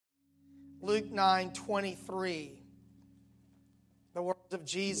Luke 9:23. The words of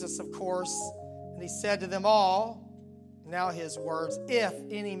Jesus, of course. And he said to them all, now his words, if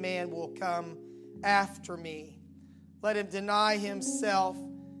any man will come after me, let him deny himself,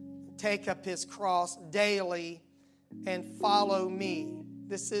 take up his cross daily, and follow me.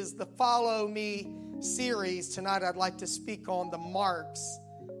 This is the Follow Me series. Tonight I'd like to speak on the marks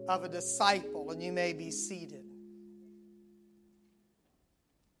of a disciple, and you may be seated.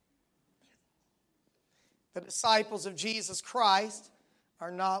 The disciples of Jesus Christ are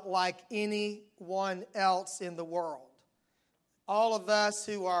not like anyone else in the world. All of us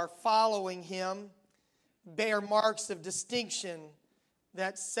who are following him bear marks of distinction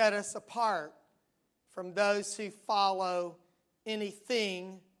that set us apart from those who follow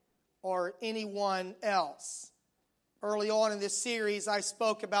anything or anyone else. Early on in this series, I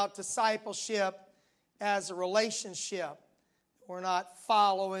spoke about discipleship as a relationship. We're not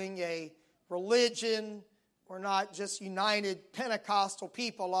following a religion. We're not just United Pentecostal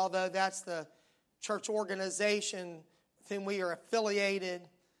people, although that's the church organization with whom we are affiliated.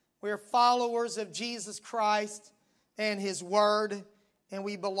 We are followers of Jesus Christ and his word, and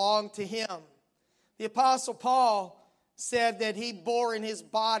we belong to him. The Apostle Paul said that he bore in his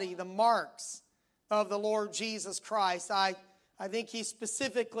body the marks of the Lord Jesus Christ. I think he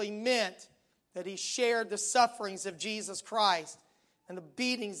specifically meant that he shared the sufferings of Jesus Christ, and the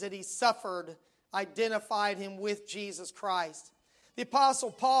beatings that he suffered identified him with Jesus Christ. The Apostle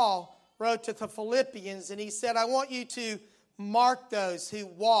Paul wrote to the Philippians, and he said, I want you to mark those who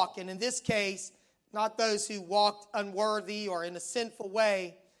walk, and in this case, not those who walked unworthy or in a sinful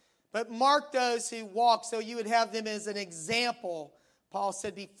way, but mark those who walk so you would have them as an example. Paul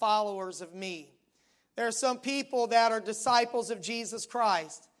said, be followers of me. There are some people that are disciples of Jesus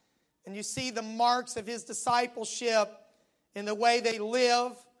Christ, and you see the marks of his discipleship in the way they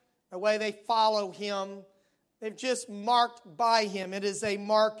live, the way they follow him. They've just marked by him. It is a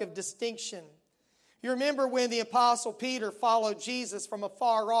mark of distinction. You remember when the Apostle Peter followed Jesus from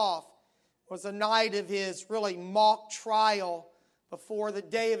afar off. It was a night of his really mock trial before the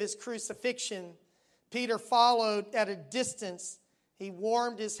day of his crucifixion. Peter followed at a distance. He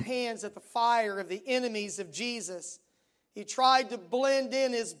warmed his hands at the fire of the enemies of Jesus. He tried to blend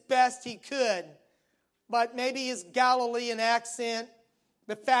in as best he could, but maybe his Galilean accent,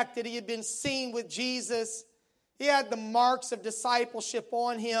 the fact that he had been seen with Jesus, he had the marks of discipleship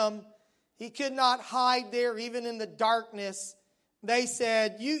on him. He could not hide there even in the darkness. They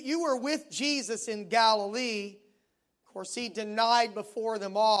said, you were with Jesus in Galilee. Of course, he denied before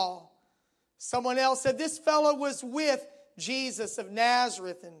them all. Someone else said, this fellow was with Jesus of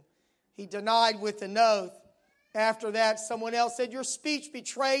Nazareth, and he denied with an oath. After that, someone else said, your speech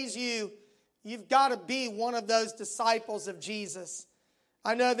betrays you. You've got to be one of those disciples of Jesus.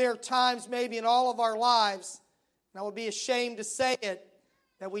 I know there are times maybe in all of our lives, and I would be ashamed to say it,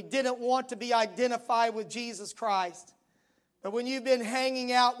 that we didn't want to be identified with Jesus Christ. But when you've been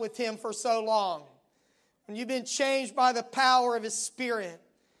hanging out with him for so long, when you've been changed by the power of his Spirit,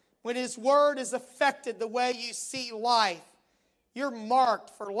 when his word has affected the way you see life, you're marked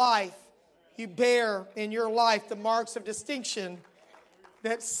for life. You bear in your life the marks of distinction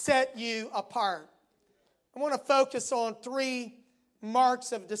that set you apart. I want to focus on 3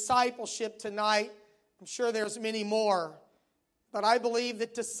 marks of discipleship tonight. I'm sure there's many more, but I believe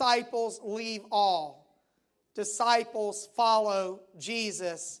that disciples leave all. Disciples follow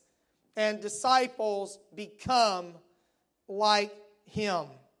Jesus, and disciples become like him.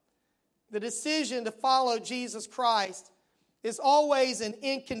 The decision to follow Jesus Christ is always an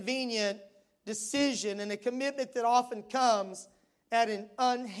inconvenient decision and a commitment that often comes at an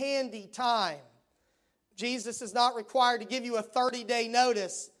unhandy time. Jesus is not required to give you a 30-day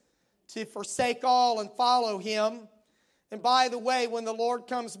notice to forsake all and follow him. And by the way, when the Lord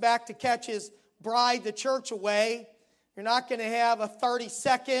comes back to catch his bride, the church, away, you're not going to have a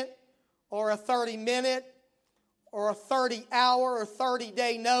 30-second or a 30-minute or a 30-hour or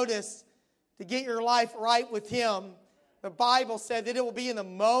 30-day notice to get your life right with him. The Bible said that it will be in the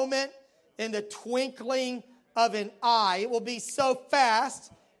moment, in the twinkling of an eye. It will be so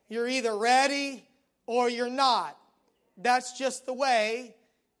fast, you're either ready or you're not. That's just the way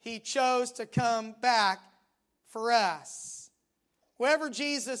he chose to come back for us. Wherever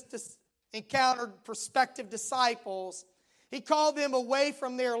Jesus encountered prospective disciples, he called them away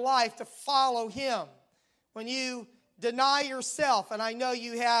from their life to follow him. When you deny yourself, and I know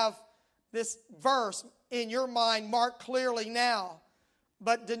you have this verse in your mind marked clearly now,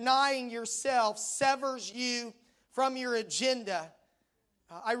 but denying yourself severs you from your agenda.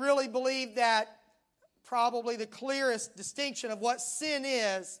 I really believe that probably the clearest distinction of what sin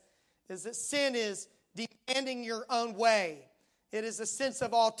is is that sin is demanding your own way. It is a sense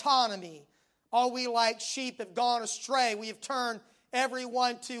of autonomy. All we like sheep have gone astray. We have turned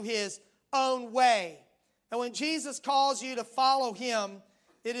everyone to his own way. And when Jesus calls you to follow him,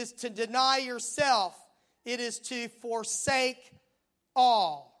 it is to deny yourself. It is to forsake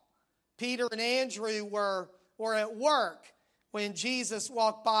all. Peter and Andrew were at work when Jesus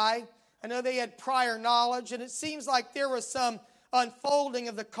walked by. I know they had prior knowledge, and it seems like there was some unfolding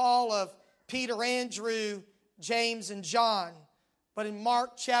of the call of Peter, Andrew, James, and John. But in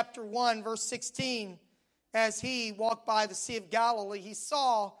Mark chapter 1, verse 16, as he walked by the Sea of Galilee, he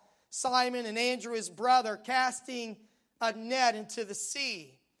saw Simon and Andrew, his brother, casting a net into the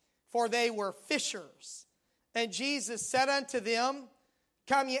sea, for they were fishers. And Jesus said unto them,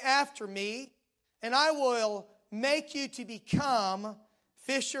 Come ye after me, and I will make you to become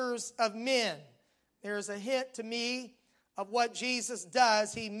fishers of men. There's a hint to me of what Jesus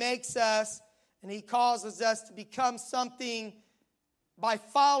does. He makes us and he causes us to become something by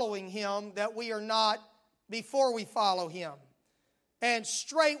following him that we are not before we follow him. And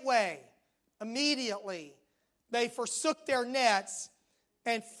straightway, immediately, they forsook their nets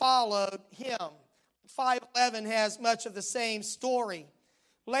and followed him. 5:11 has much of the same story.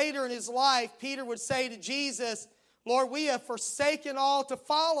 Later in his life, Peter would say to Jesus, Lord, we have forsaken all to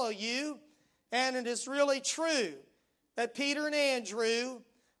follow you. And it is really true that Peter and Andrew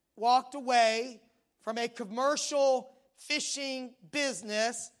walked away from a commercial fishing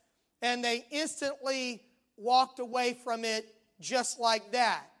business, and they instantly walked away from it just like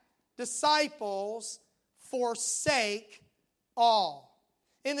that. Disciples forsake all.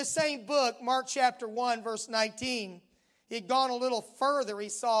 In the same book, Mark chapter 1, verse 19, he had gone a little further. He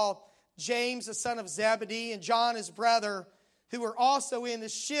saw James, the son of Zebedee, and John, his brother, who were also in the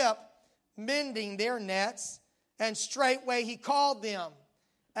ship, mending their nets. And straightway he called them.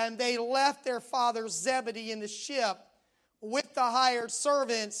 And they left their father Zebedee in the ship with the hired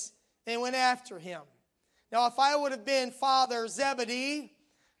servants and went after him. Now, if I would have been Father Zebedee,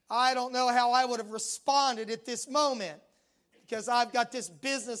 I don't know how I would have responded at this moment, because I've got this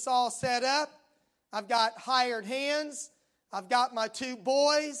business all set up. I've got hired hands. I've got my two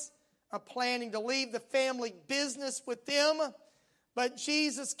boys. I'm planning to leave the family business with them. But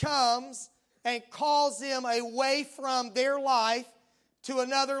Jesus comes and calls them away from their life to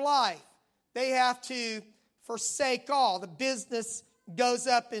another life. They have to forsake all. The business goes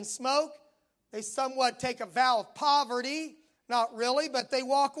up in smoke. They somewhat take a vow of poverty. Not really, but they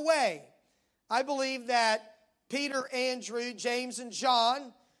walk away. I believe that Peter, Andrew, James, and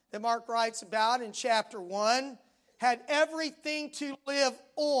John, that Mark writes about in chapter 1, had everything to live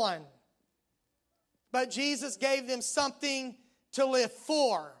on. But Jesus gave them something to live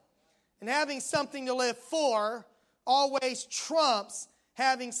for. And having something to live for always trumps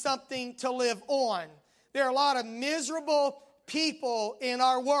having something to live on. There are a lot of miserable people in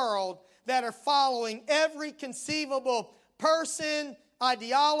our world that are following every conceivable person,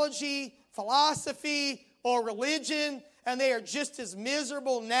 ideology, philosophy, or religion, and they are just as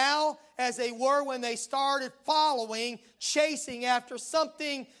miserable now as they were when they started following, chasing after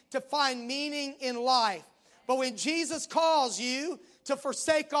something to find meaning in life. But when Jesus calls you to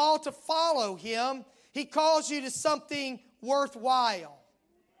forsake all to follow him, he calls you to something worthwhile.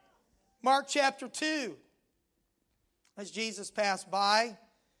 Mark chapter 2. As Jesus passed by,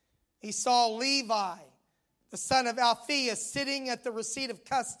 he saw Levi, the son of Alphaeus, sitting at the receipt of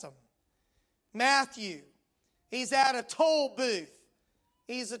custom. Matthew, he's at a toll booth.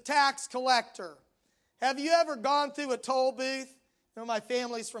 He's a tax collector. Have you ever gone through a toll booth? You know, my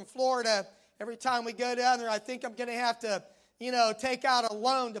family's from Florida. Every time we go down there, I think I'm going to have to, take out a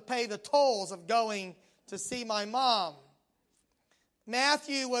loan to pay the tolls of going to see my mom.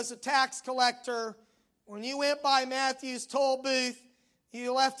 Matthew was a tax collector. When you went by Matthew's toll booth,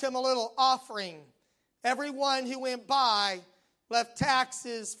 you left him a little offering. Everyone who went by left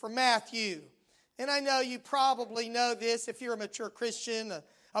taxes for Matthew. And I know you probably know this if you're a mature Christian,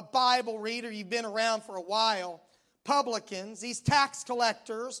 a Bible reader, you've been around for a while. Publicans, these tax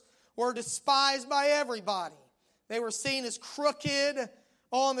collectors, were despised by everybody. They were seen as crooked,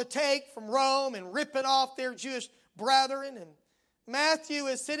 on the take from Rome and ripping off their Jewish brethren. And Matthew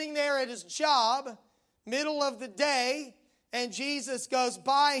is sitting there at his job, middle of the day, and Jesus goes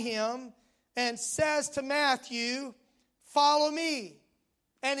by him and says to Matthew, "Follow me."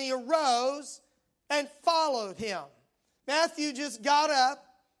 And he arose and followed him. Matthew just got up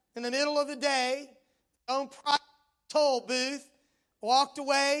in the middle of the day, own private toll booth, walked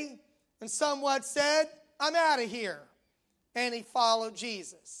away, and somewhat said, "I'm out of here." And he followed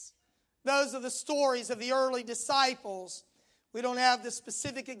Jesus. Those are the stories of the early disciples We don't have the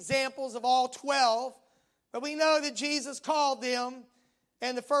specific examples of all 12, but we know that Jesus called them,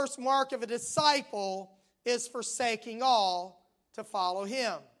 and the first mark of a disciple is forsaking all to follow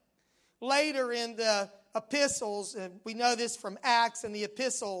him. Later in the epistles, and we know this from Acts and the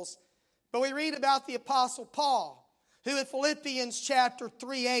epistles, but we read about the Apostle Paul, who in Philippians chapter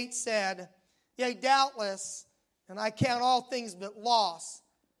 3:8 said, "Yea, doubtless, and I count all things but loss,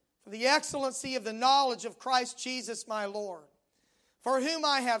 for the excellency of the knowledge of Christ Jesus my Lord, for whom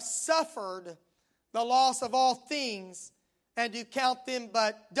I have suffered the loss of all things, and do count them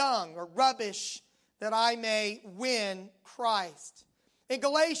but dung or rubbish, that I may win Christ." In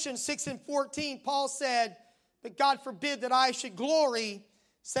Galatians 6:14, Paul said, "But God forbid that I should glory,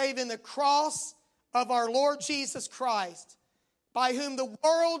 save in the cross of our Lord Jesus Christ, by whom the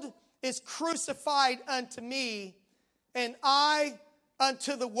world is crucified unto me, and I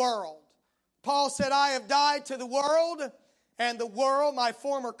unto the world." Paul said, "I have died to the world, and the world, my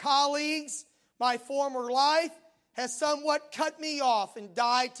former colleagues, my former life, has somewhat cut me off and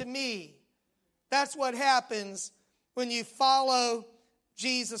died to me." That's what happens when you follow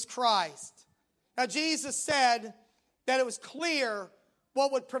Jesus Christ. Now, Jesus said that it was clear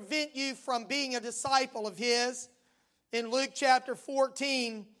what would prevent you from being a disciple of his. In Luke chapter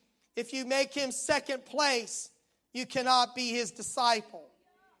 14, if you make him second place, you cannot be his disciple.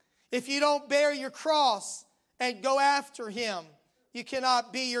 If you don't bear your cross and go after him, you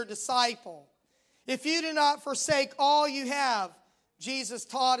cannot be your disciple. If you do not forsake all you have, Jesus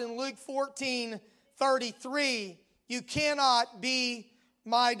taught in Luke 14:33, you cannot be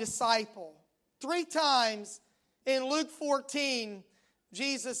my disciple. 3 times in Luke 14,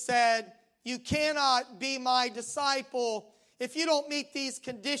 Jesus said, you cannot be my disciple if you don't meet these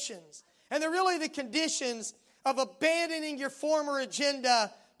conditions. And they're really the conditions of abandoning your former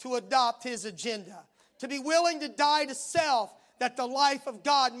agenda to adopt his agenda. To be willing to die to self that the life of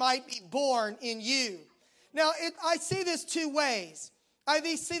God might be born in you. Now, I see this 2 ways.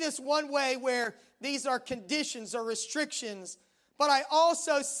 I see this one way where these are conditions or restrictions, but I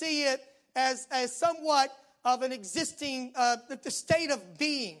also see it as somewhat of an existing, the state of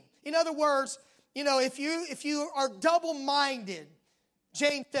being. In other words, if you are double-minded,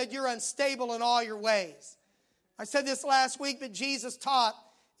 James said you're unstable in all your ways. I said this last week, but Jesus taught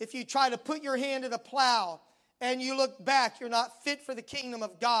if you try to put your hand to the plow and you look back, you're not fit for the kingdom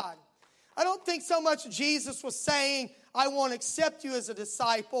of God. I don't think so much Jesus was saying, I won't accept you as a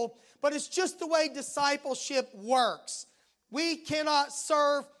disciple, but it's just the way discipleship works. We cannot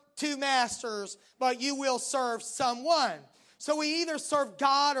serve 2 masters, but you will serve someone. So we either serve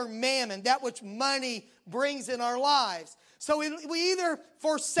God or mammon, that which money brings in our lives. So we either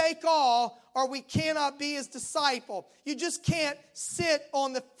forsake all or we cannot be his disciple. You just can't sit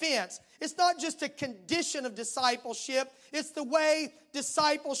on the fence. It's not just a condition of discipleship. It's the way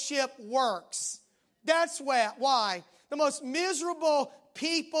discipleship works. That's why the most miserable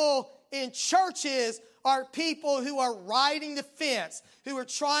people in churches are people who are riding the fence, who are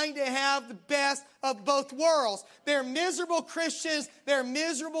trying to have the best of both worlds. They're miserable Christians. They're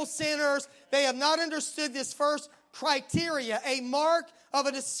miserable sinners. They have not understood this first criteria. A mark of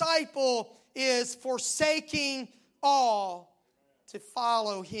a disciple is forsaking all to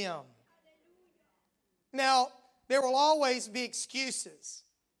follow him. Now, there will always be excuses.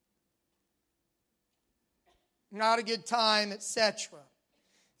 Not a good time, etc.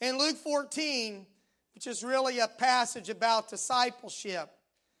 In Luke 14, which is really a passage about discipleship,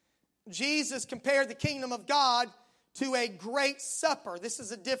 Jesus compared the kingdom of God to a great supper. This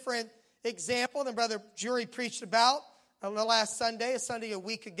is a different example than Brother Jury preached about on the last Sunday, a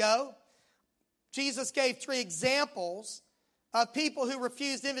week ago. Jesus gave 3 examples of people who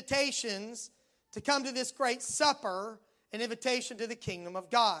refused invitations to come to this great supper, an invitation to the kingdom of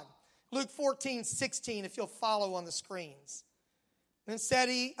God. Luke 14:16, if you'll follow on the screens. Then said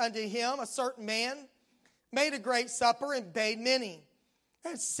he unto him, a certain man made a great supper and bade many,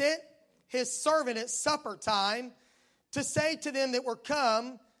 and sent his servant at supper time to say to them that were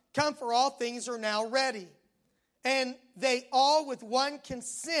come, for all things are now ready. And they all with one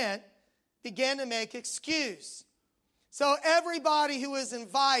consent began to make excuse. So everybody who was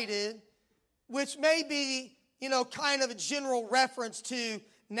invited, which may be, kind of a general reference to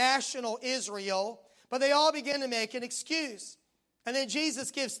national Israel, but they all began to make an excuse. And then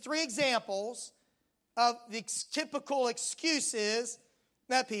Jesus gives 3 examples of the typical excuses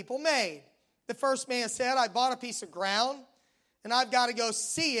that people made. The first man said, I bought a piece of ground, and I've got to go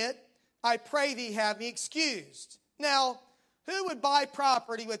see it. I pray thee have me excused. Now, who would buy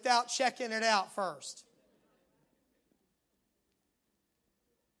property without checking it out first?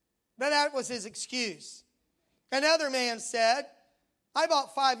 But that was his excuse. Another man said, I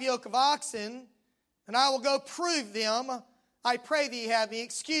bought 5 yoke of oxen, and I will go prove them. I pray thee have me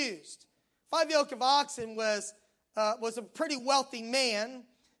excused. 5 yoke of oxen was a pretty wealthy man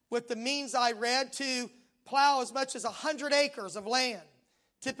with the means, I read, to plow as much as 100 acres of land.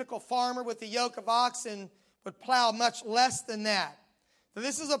 Typical farmer with a yoke of oxen would plow much less than that. So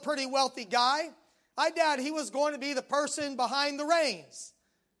this is a pretty wealthy guy. I doubt he was going to be the person behind the reins,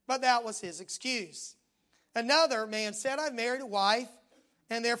 but that was his excuse. Another man said, I've married a wife,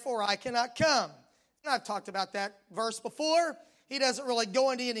 and therefore I cannot come. And I've talked about that verse before. He doesn't really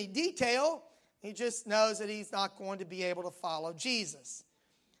go into any detail. He just knows that he's not going to be able to follow Jesus.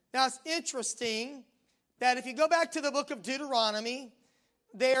 Now, it's interesting that if you go back to the book of Deuteronomy,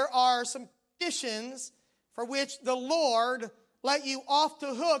 there are some conditions for which the Lord let you off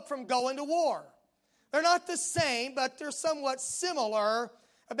the hook from going to war. They're not the same, but they're somewhat similar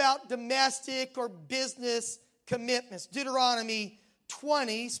about domestic or business commitments. Deuteronomy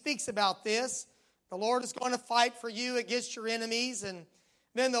 20 speaks about this. The Lord is going to fight for you against your enemies. And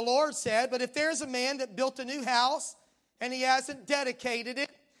then the Lord said, but if there's a man that built a new house and he hasn't dedicated it,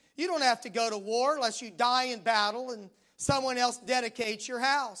 you don't have to go to war unless you die in battle and someone else dedicates your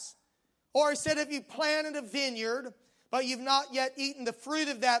house. Or he said, if you planted a vineyard, but you've not yet eaten the fruit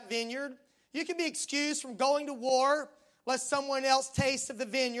of that vineyard, you can be excused from going to war unless someone else tastes of the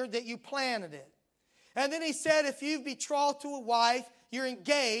vineyard that you planted it. And then he said, if you've betrothed to a wife, you're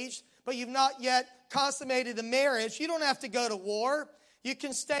engaged, but you've not yet consummated the marriage, you don't have to go to war. You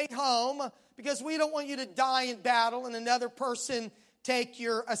can stay home because we don't want you to die in battle and another person take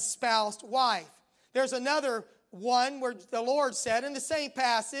your espoused wife. There's another one where the Lord said in the same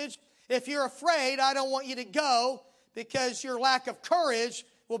passage, if you're afraid, I don't want you to go because your lack of courage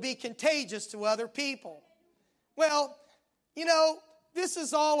will be contagious to other people. Well, this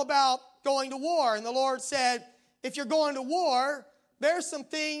is all about going to war. And the Lord said, if you're going to war, there's some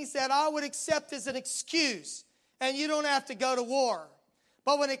things that I would accept as an excuse, and you don't have to go to war.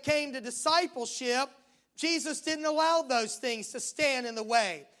 But when it came to discipleship, Jesus didn't allow those things to stand in the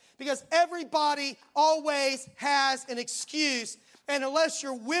way, because everybody always has an excuse. And unless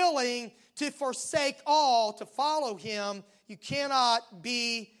you're willing to forsake all to follow him, you cannot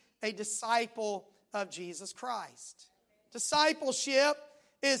be a disciple of Jesus Christ. Discipleship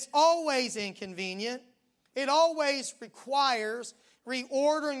is always inconvenient. It always requires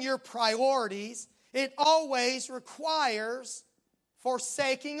reordering your priorities. It always requires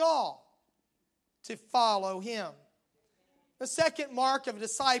forsaking all to follow him. The second mark of a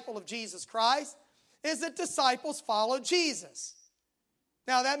disciple of Jesus Christ is that disciples follow Jesus.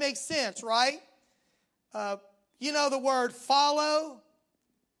 Now that makes sense, right? You know the word follow?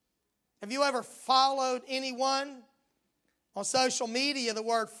 Have you ever followed anyone? On social media, the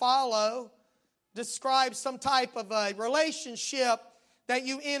word follow describes some type of a relationship that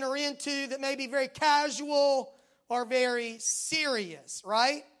you enter into that may be very casual or very serious,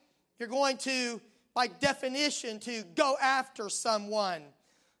 right? You're going to, by definition, to go after someone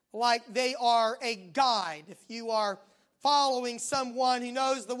like they are a guide. If you are following someone who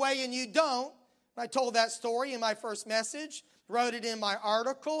knows the way and you don't, I told that story in my first message, wrote it in my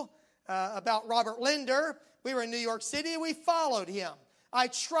article about Robert Linder. We were in New York City and we followed him. I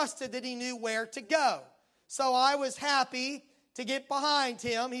trusted that he knew where to go. So I was happy to get behind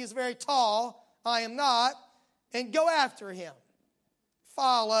him. He's very tall. I am not. And go after him.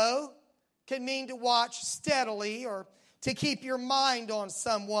 Follow can mean to watch steadily or to keep your mind on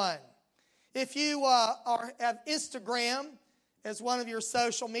someone. If you have Instagram as one of your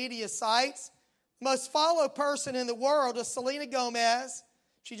social media sites, the most followed person in the world is Selena Gomez.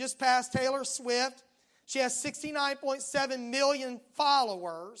 She just passed Taylor Swift. She has 69.7 million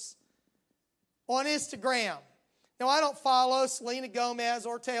followers on Instagram. Now, I don't follow Selena Gomez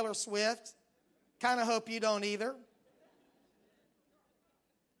or Taylor Swift. Kind of hope you don't either.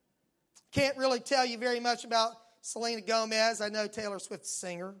 Can't really tell you very much about Selena Gomez. I know Taylor Swift's a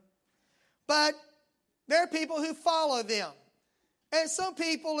singer. But there are people who follow them. And some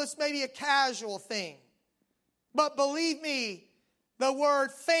people, it's maybe a casual thing. But believe me, the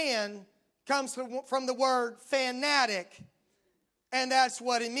word fan comes from the word fanatic, and that's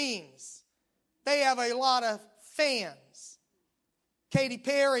what it means. They have a lot of fans. Katy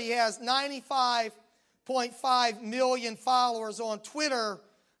Perry has 95.5 million followers on Twitter,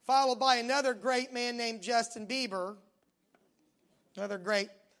 followed by another great man named Justin Bieber, another great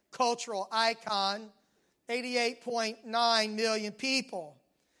cultural icon, 88.9 million people.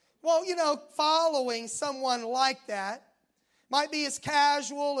 Well, following someone like that might be as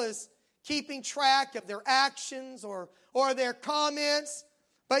casual as keeping track of their actions or their comments.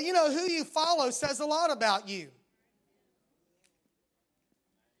 But who you follow says a lot about you.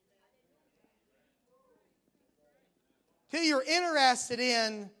 who you're interested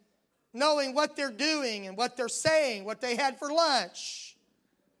in knowing what they're doing and what they're saying, what they had for lunch,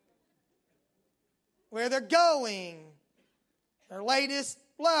 where they're going, their latest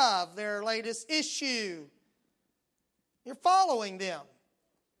love, their latest issue. You're following them.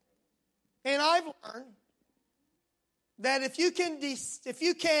 And I've learned that if you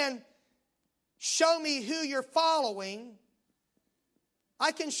can show me who you're following,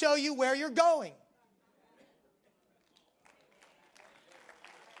 I can show you where you're going.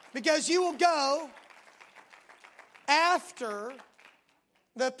 Because you will go after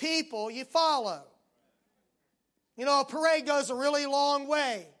the people you follow. You know, a parade goes a really long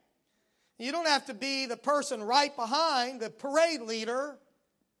way. You don't have to be the person right behind the parade leader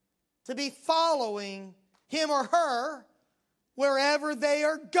to be following him or her wherever they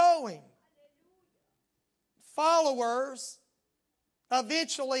are going. Followers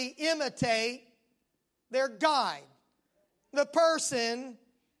eventually imitate their guide, the person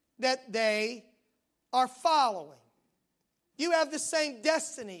that they are following. You have the same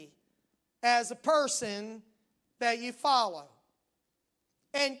destiny as a person that you follow.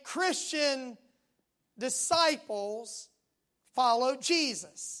 And Christian disciples follow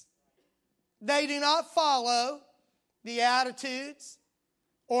Jesus. They do not follow the attitudes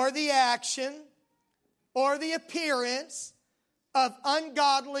or the action or the appearance of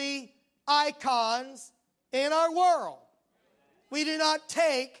ungodly icons in our world. We do not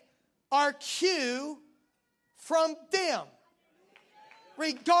take our cue from them,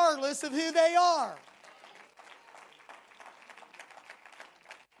 regardless of who they are.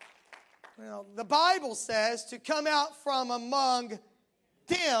 Well, the Bible says to come out from among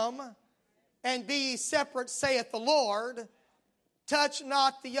them and be ye separate, saith the Lord. Touch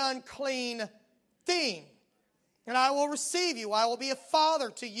not the unclean thing, and I will receive you. I will be a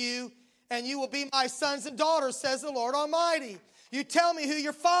father to you, and you will be my sons and daughters, says the Lord Almighty. You tell me who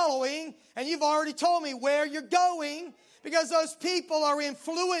you're following, and you've already told me where you're going, because those people are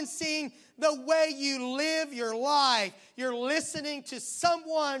influencing the way you live your life. You're listening to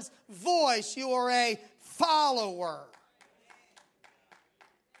someone's voice. You are a follower.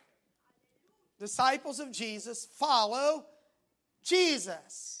 Disciples of Jesus follow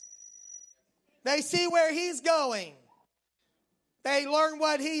Jesus. They see where he's going. They learn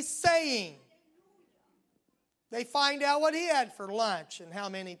what he's saying. They find out what he had for lunch and how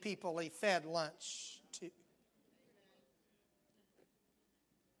many people he fed lunch to.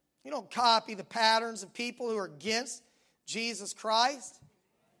 You don't copy the patterns of people who are against Jesus Christ.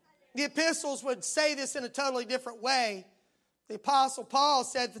 The epistles would say this in a totally different way. The Apostle Paul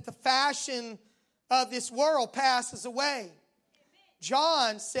said that the fashion of this world passes away.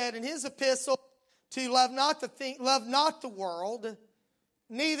 John said in his epistle to love not the world,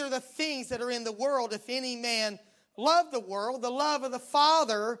 neither the things that are in the world. If any man love the world, the love of the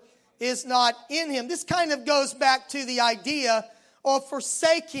Father is not in him. This kind of goes back to the idea of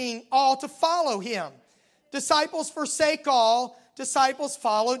forsaking all to follow him. Disciples forsake all, disciples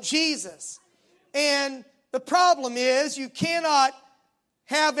follow Jesus. And the problem is you cannot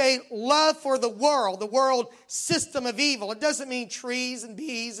have a love for the world system of evil. It doesn't mean trees and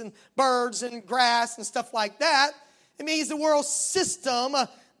bees and birds and grass and stuff like that. It means the world system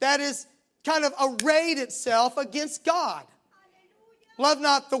that is kind of arrayed itself against God. Love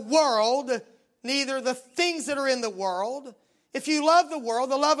not the world, neither the things that are in the world. If you love the world,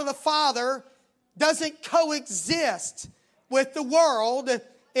 the love of the Father doesn't coexist with the world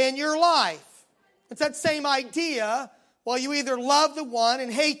in your life. It's that same idea. Well, you either love the one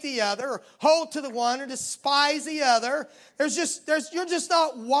and hate the other, or hold to the one and despise the other. You're just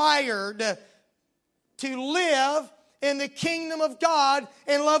not wired to live in the kingdom of God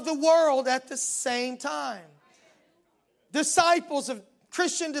and love the world at the same time.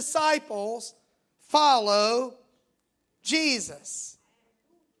 Christian disciples follow Jesus.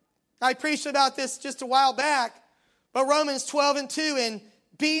 I preached about this just a while back, but Romans 12:2, and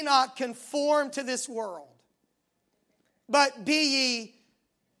be not conformed to this world, but be ye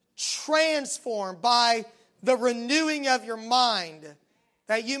transformed by the renewing of your mind,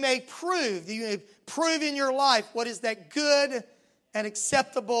 that you may prove in your life what is that good and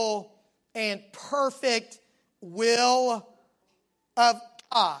acceptable and perfect will of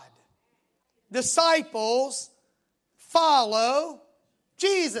God. Disciples follow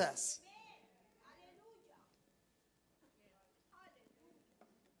Jesus.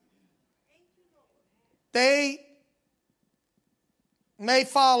 They may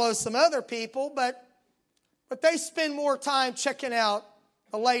follow some other people, but they spend more time checking out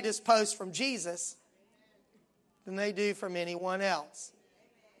the latest post from Jesus than they do from anyone else.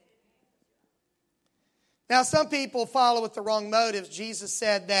 Now, some people follow with the wrong motives. Jesus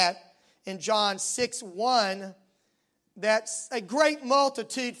said that in John 6:1, that a great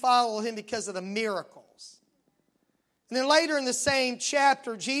multitude follow him because of the miracles. And then later in the same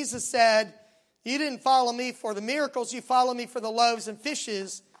chapter, Jesus said, you didn't follow me for the miracles, you follow me for the loaves and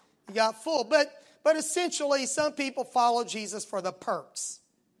fishes you got full. But essentially, some people follow Jesus for the perks,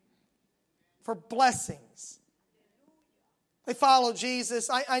 for blessings. They follow Jesus.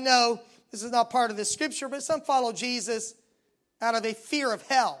 I know this is not part of the scripture, but some follow Jesus out of a fear of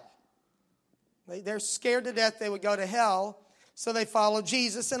hell. They're scared to death they would go to hell, so they follow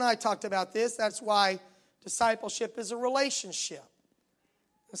Jesus. And I talked about this. That's why discipleship is a relationship.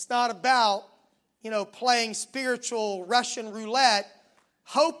 It's not about, playing spiritual Russian roulette,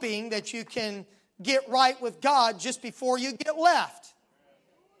 hoping that you can get right with God just before you get left.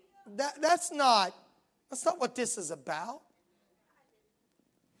 That's not what this is about.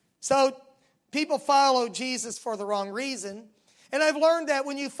 So people follow Jesus for the wrong reason. And I've learned that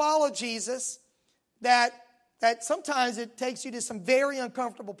when you follow Jesus, that sometimes it takes you to some very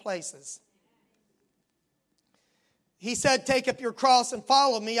uncomfortable places. He said, take up your cross and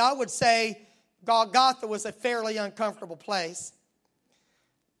follow me. I would say Golgotha was a fairly uncomfortable place.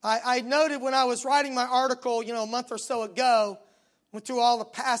 I noted when I was writing my article, a month or so ago, went through all the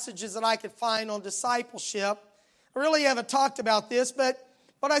passages that I could find on discipleship. I really haven't talked about this, but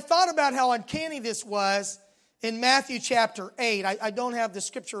I thought about how uncanny this was in Matthew chapter 8. I don't have the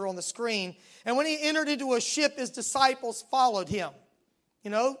scripture on the screen. And when he entered into a ship, his disciples followed him.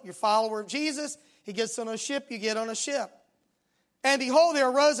 You're a follower of Jesus. He gets on a ship, you get on a ship. And behold, there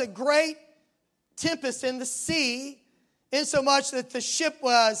arose a great tempest in the sea, insomuch that the ship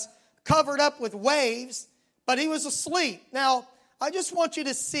was covered up with waves, but he was asleep. Now, I just want you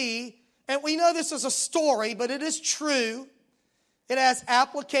to see, and we know this is a story, but it is true. It has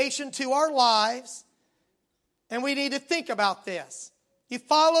application to our lives, and we need to think about this. You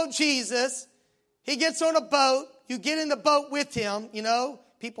follow Jesus, he gets on a boat, you get in the boat with him,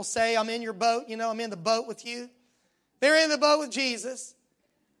 People say, I'm in your boat, I'm in the boat with you. They're in the boat with Jesus.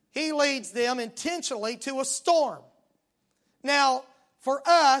 He leads them intentionally to a storm. Now, for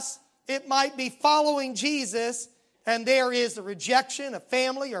us, it might be following Jesus, and there is the rejection of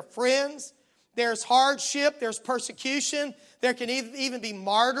family or friends. There's hardship, there's persecution. There can even be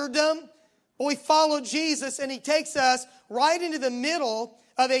martyrdom. But we follow Jesus, and he takes us right into the middle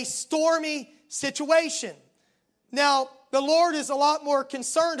of a stormy situation. Now, the Lord is a lot more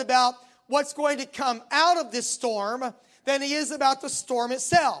concerned about what's going to come out of this storm than he is about the storm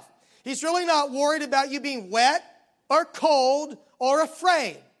itself. He's really not worried about you being wet or cold or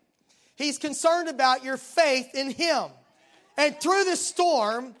afraid. He's concerned about your faith in him. And through the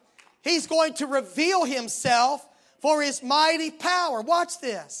storm, he's going to reveal himself for his mighty power. Watch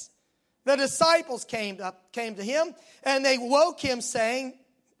this. The disciples came to him, and they woke him, saying,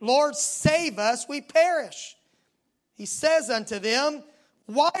 Lord, save us, we perish. He says unto them,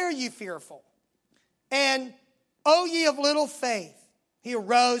 why are you fearful? And, O ye of little faith. He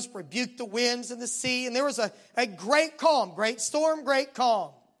arose, rebuked the winds and the sea, and there was a great calm, great storm, great calm.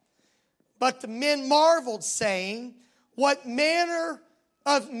 But the men marveled, saying, what manner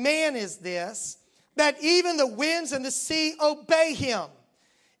of man is this, that even the winds and the sea obey him?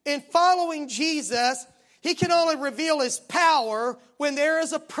 In following Jesus, he can only reveal his power when there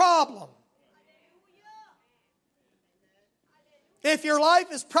is a problem. If your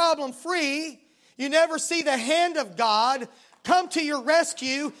life is problem-free, you never see the hand of God come to your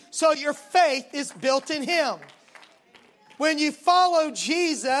rescue, so your faith is built in him. When you follow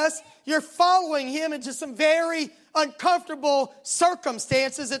Jesus, you're following him into some very uncomfortable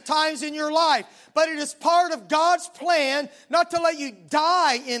circumstances at times in your life. But it is part of God's plan not to let you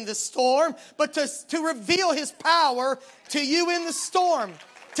die in the storm, but to reveal his power to you in the storm,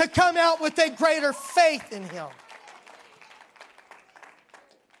 to come out with a greater faith in him.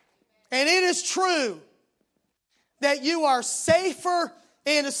 And it is true that you are safer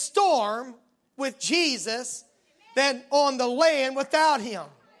in a storm with Jesus than on the land without him.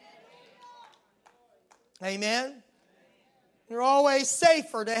 Amen? You're always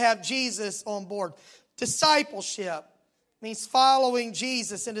safer to have Jesus on board. Discipleship means following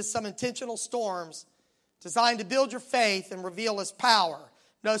Jesus into some intentional storms designed to build your faith and reveal his power.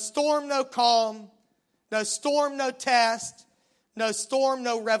 No storm, no calm. No storm, no test. No storm,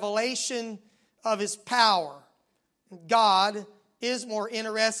 no revelation of his power. God is more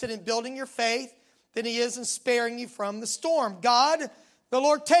interested in building your faith than he is in sparing you from the storm. God, the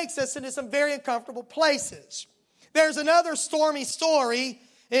Lord, takes us into some very uncomfortable places. There's another stormy story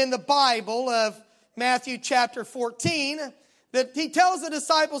in the Bible of Matthew chapter 14 that he tells the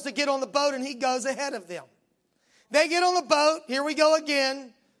disciples to get on the boat and he goes ahead of them. They get on the boat. Here we go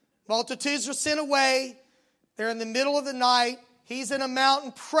again. Multitudes are sent away. They're in the middle of the night. He's in a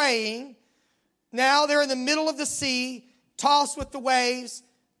mountain praying. Now they're in the middle of the sea, tossed with the waves.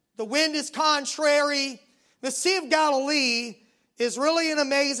 The wind is contrary. The Sea of Galilee is really an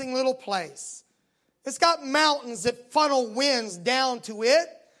amazing little place. It's got mountains that funnel winds down to it.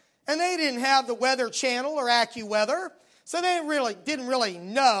 And they didn't have the Weather Channel or AccuWeather. So they didn't really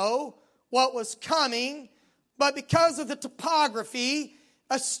know what was coming. But because of the topography,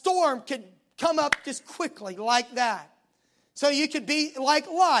 a storm could come up just quickly like that. So you could be like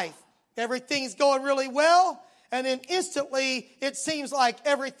life. Everything's going really well, and then instantly it seems like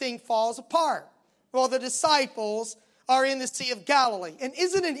everything falls apart. Well, the disciples are in the Sea of Galilee. And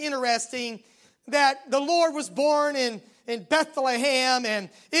isn't it interesting that the Lord was born in Bethlehem and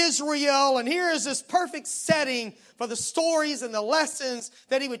Israel, and here is this perfect setting for the stories and the lessons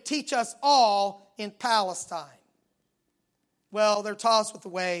that he would teach us all in Palestine. Well, they're tossed with the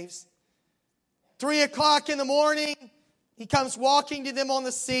waves. 3 o'clock in the morning, he comes walking to them on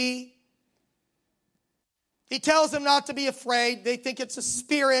the sea. He tells them not to be afraid. They think it's a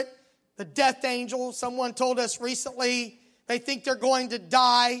spirit, the death angel. Someone told us recently they think they're going to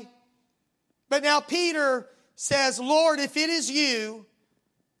die. But now Peter says, Lord, if it is you,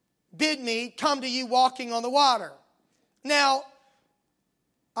 bid me come to you walking on the water. Now,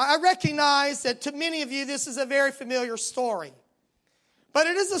 I recognize that to many of you this is a very familiar story. But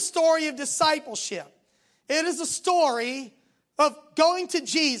it is a story of discipleship. It is a story of going to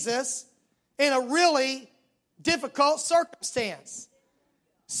Jesus in a really difficult circumstance.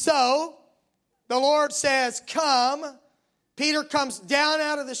 So, the Lord says, come. Peter comes down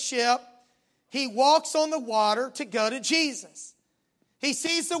out of the ship. He walks on the water to go to Jesus. He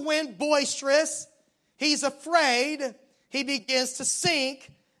sees the wind boisterous. He's afraid. He begins to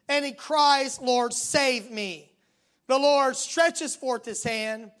sink. And he cries, Lord, save me. The Lord stretches forth his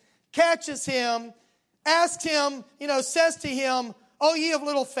hand, catches him, asks him, says to him, oh, ye of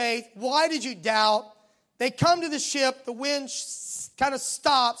little faith, why did you doubt? They come to the ship, the wind kind of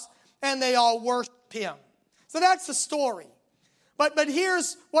stops, and they all worship him. So that's the story. But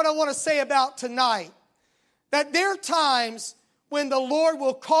here's what I want to say about tonight. That there are times when the Lord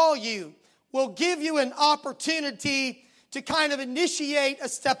will call you, will give you an opportunity to kind of initiate a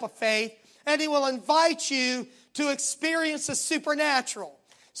step of faith, and he will invite you to experience the supernatural.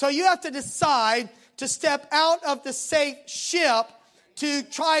 So you have to decide to step out of the safe ship to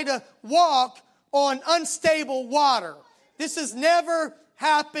try to walk on unstable water. This has never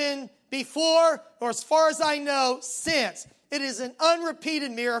happened before, or as far as I know, since. It is an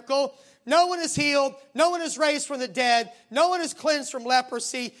unrepeated miracle. No one is healed. No one is raised from the dead. No one is cleansed from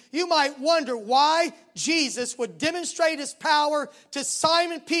leprosy. You might wonder why Jesus would demonstrate his power to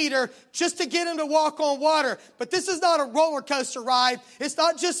Simon Peter just to get him to walk on water. But this is not a roller coaster ride. It's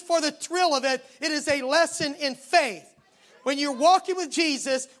not just for the thrill of it. It is a lesson in faith. When you're walking with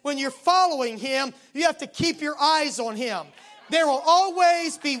Jesus, when you're following him, you have to keep your eyes on him. There will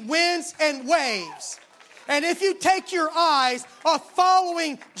always be winds and waves. And if you take your eyes off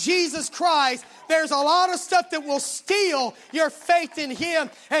following Jesus Christ, there's a lot of stuff that will steal your faith in him.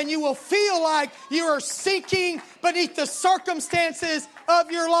 And you will feel like you are sinking beneath the circumstances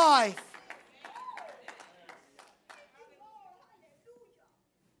of your life.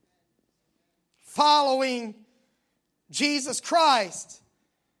 Following Jesus Christ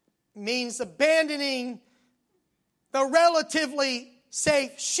means abandoning the relatively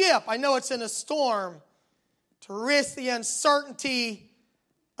safe ship. I know it's in a storm. To risk the uncertainty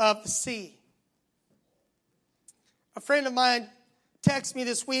of the sea. A friend of mine texted me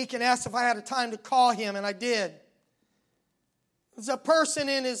this week and asked if I had a time to call him, and I did. It's a person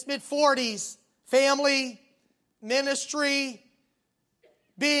in his mid-40s, family, ministry,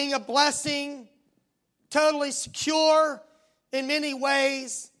 being a blessing, totally secure in many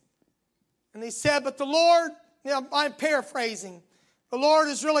ways. And he said, but the Lord, I'm paraphrasing, the Lord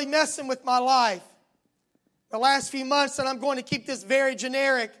is really messing with my life. The last few months, and I'm going to keep this very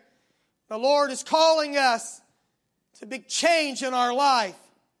generic, the Lord is calling us to big change in our life.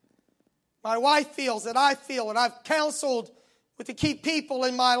 My wife feels it, I feel it. I've counseled with the key people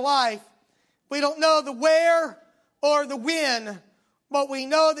in my life. We don't know the where or the when, but we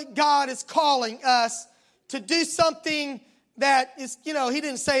know that God is calling us to do something that is, he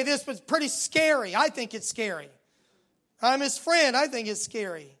didn't say this, but it's pretty scary. I think it's scary. I'm his friend. I think it's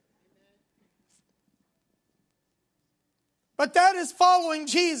scary. But that is following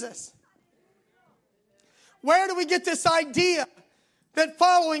Jesus. Where do we get this idea that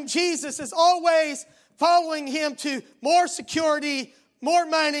following Jesus is always following him to more security, more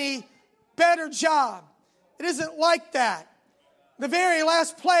money, better job? It isn't like that. The very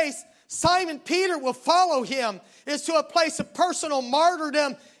last place Simon Peter will follow him is to a place of personal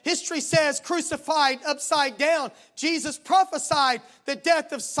martyrdom. History says crucified upside down. Jesus prophesied the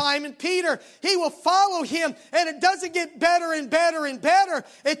death of Simon Peter. He will follow him, and it doesn't get better and better and better.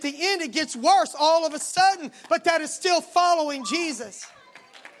 At the end, it gets worse all of a sudden, but that is still following Jesus.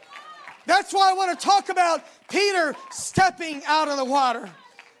 That's why I want to talk about Peter stepping out of the water.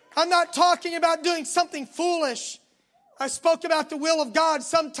 I'm not talking about doing something foolish. I spoke about the will of God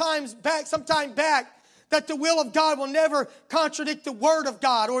sometime back, that the will of God will never contradict the Word of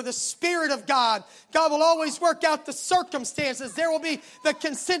God or the Spirit of God. God will always work out the circumstances. There will be the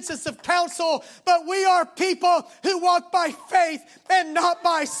consensus of counsel, but we are people who walk by faith and not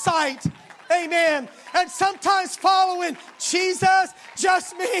by sight. Amen. And sometimes following Jesus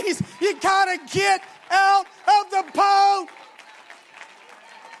just means you got to get out of the boat.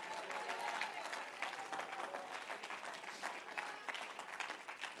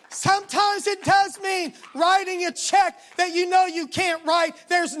 Sometimes it does mean writing a check that you know you can't write.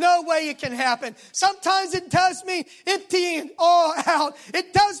 There's no way it can happen. Sometimes it does mean emptying all out.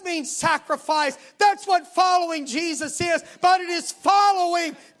 It does mean sacrifice. That's what following Jesus is. But it is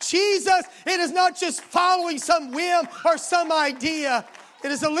following Jesus. It is not just following some whim or some idea.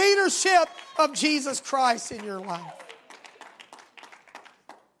 It is the leadership of Jesus Christ in your life.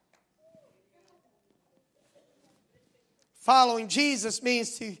 Following Jesus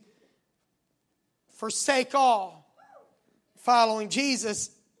means to forsake all. Following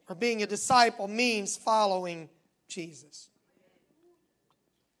Jesus or being a disciple means following Jesus.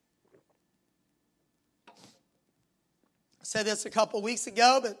 I said this a couple weeks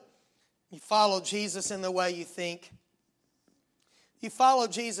ago, but you follow Jesus in the way you think. You follow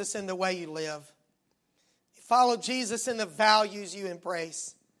Jesus in the way you live. You follow Jesus in the values you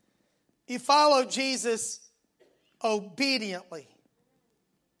embrace. You follow Jesus obediently.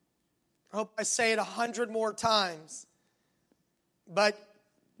 I hope I say it 100 more times. But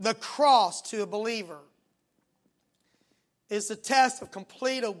the cross to a believer is the test of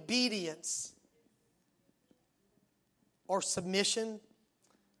complete obedience or submission.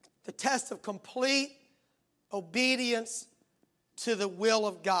 The test of complete obedience to the will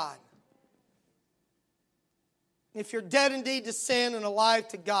of God. If you're dead indeed to sin and alive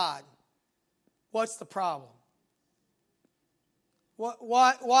to God, what's the problem?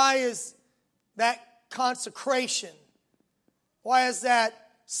 Why is that consecration? Why is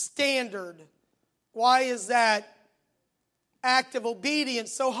that standard? Why is that act of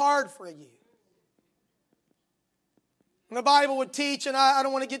obedience so hard for you? And the Bible would teach, and I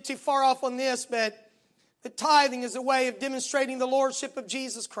don't want to get too far off on this, but the tithing is a way of demonstrating the lordship of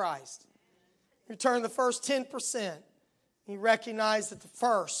Jesus Christ. You turn the first 10%. You recognize that the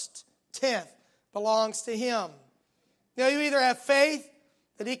first tenth belongs to Him. You know, you either have faith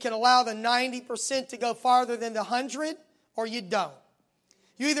that He can allow the 90% to go farther than the 100, or you don't.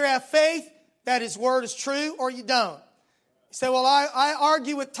 You either have faith that His Word is true, or you don't. You say, well, I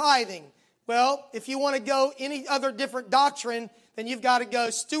argue with tithing. Well, if you want to go any other different doctrine, then you've got to go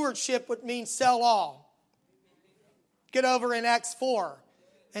stewardship, which means sell all. Get over in Acts 4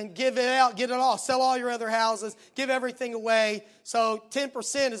 and give it out, get it all. Sell all your other houses, give everything away. So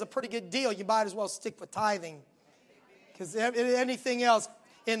 10% is a pretty good deal. You might as well stick with tithing. Because anything else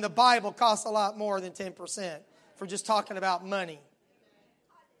in the Bible costs a lot more than 10% for just talking about money.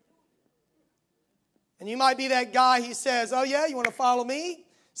 And you might be that guy who says, oh yeah, you want to follow me?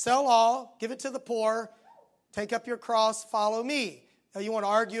 Sell all, give it to the poor, take up your cross, follow me. Now you want to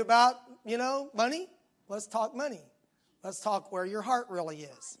argue about, money? Let's talk money. Let's talk where your heart really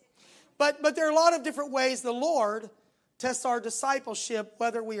is. But there are a lot of different ways the Lord tests our discipleship,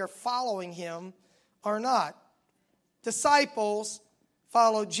 whether we are following Him or not. Disciples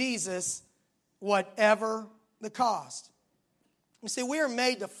follow Jesus whatever the cost. You see, we are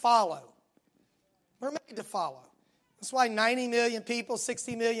made to follow. We're made to follow. That's why 90 million people,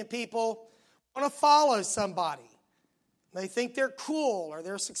 60 million people want to follow somebody. They think they're cool or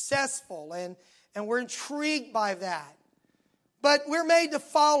they're successful, and we're intrigued by that. But we're made to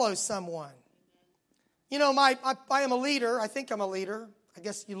follow someone. You know, I am a leader. I think I'm a leader. I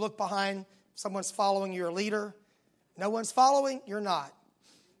guess you look behind, someone's following, you're a leader. No one's following, you're not.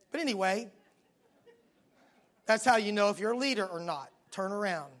 But anyway, that's how you know if you're a leader or not. Turn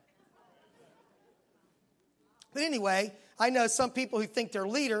around. But anyway, I know some people who think they're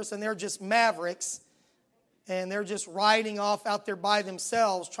leaders and they're just mavericks and they're just riding off out there by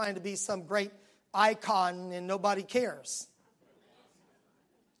themselves trying to be some great icon and nobody cares.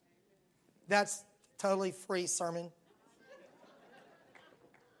 That's totally free sermon.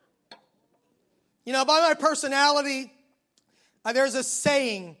 You know, by my personality, there's a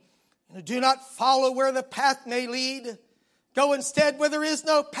saying, do not follow where the path may lead. Go instead where there is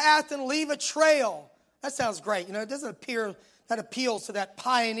no path and leave a trail. That sounds great. You know, it doesn't appear that appeals to that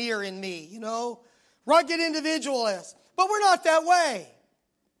pioneer in me, you know. Rugged individualist. But we're not that way.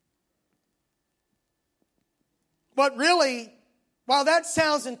 But really, while that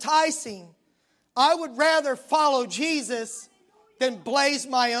sounds enticing, I would rather follow Jesus than blaze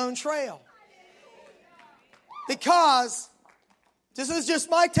my own trail. Because, this is just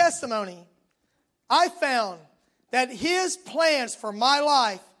my testimony, I found that His plans for my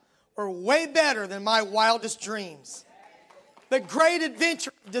life were way better than my wildest dreams. The great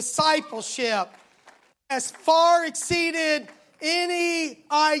adventure of discipleship has far exceeded any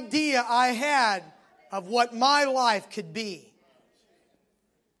idea I had of what my life could be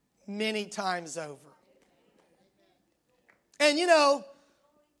many times over. And you know,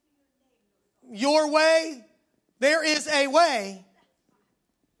 your way, there is a way,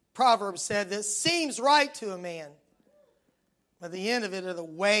 Proverbs said, that seems right to a man, but the end of it are the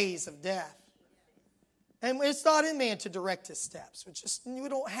ways of death. And it's not in man to direct his steps. We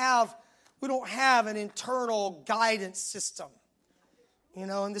don't have an internal guidance system. You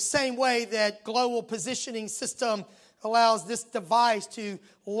know, in the same way that global positioning system allows this device to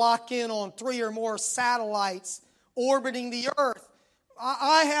lock in on 3 or more satellites orbiting the earth.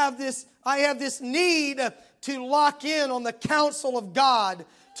 I have this need to lock in on the counsel of God,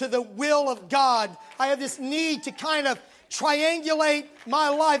 to the will of God. I have this need to kind of triangulate my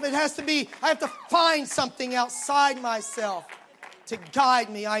life. I have to find something outside myself to guide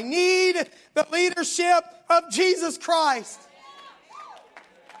me. I need the leadership of Jesus Christ.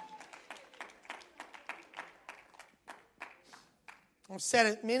 I've said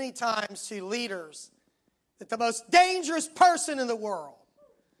it many times to leaders that the most dangerous person in the world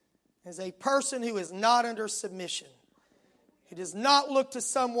is a person who is not under submission. He does not look to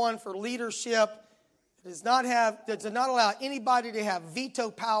someone for leadership. Does not allow anybody to have veto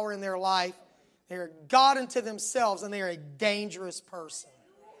power in their life. They are God unto themselves, and they are a dangerous person.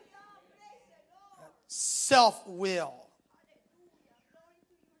 Self-will.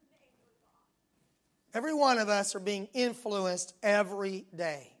 Every one of us are being influenced every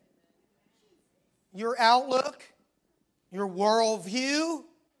day. Your outlook, your worldview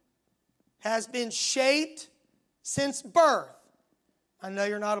has been shaped since birth. I know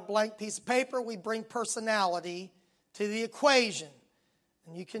you're not a blank piece of paper. We bring personality to the equation.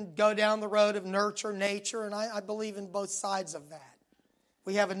 And you can go down the road of nurture, nature, and I believe in both sides of that.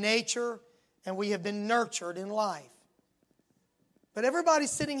 We have a nature, and we have been nurtured in life. But everybody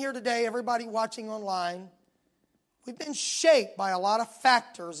sitting here today, everybody watching online, we've been shaped by a lot of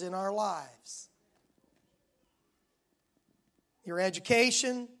factors in our lives. Your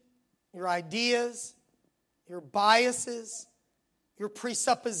education, your ideas, your biases, your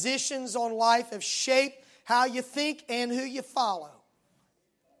presuppositions on life have shaped how you think and who you follow.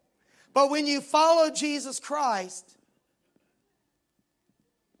 But when you follow Jesus Christ,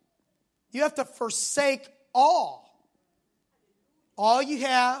 you have to forsake all you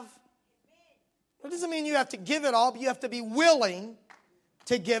have. It doesn't mean you have to give it all, but you have to be willing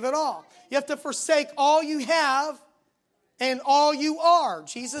to give it all. You have to forsake all you have and all you are.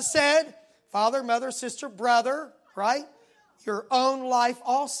 Jesus said, father, mother, sister, brother, right? Your own life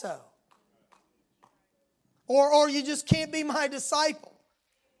also. Or you just can't be my disciple.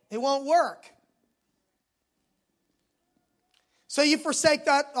 It won't work. So you forsake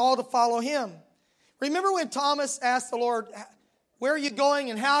that all to follow Him. Remember when Thomas asked the Lord, where are you going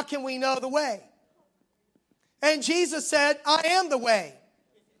and how can we know the way? And Jesus said, I am the way,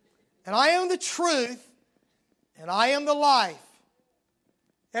 and I am the truth, and I am the life.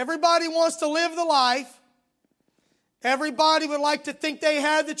 Everybody wants to live the life. Everybody would like to think they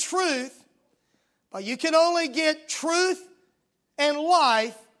had the truth, but you can only get truth and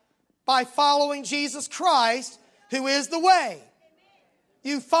life by following Jesus Christ, who is the way.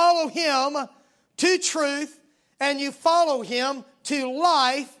 You follow Him to truth, and you follow Him to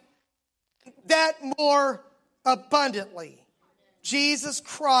life, that more abundantly. Jesus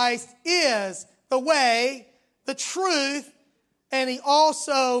Christ is the way, the truth, and He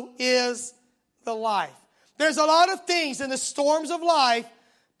also is the life. There's a lot of things in the storms of life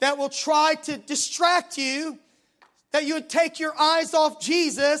that will try to distract you, that you would take your eyes off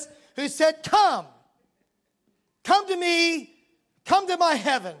Jesus, who said, come to me, come to my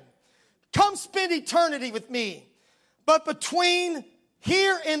heaven, come spend eternity with me. But between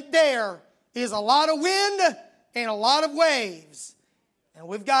here and there is a lot of wind and a lot of waves. And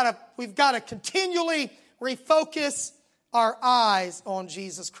we've got to continually refocus our eyes on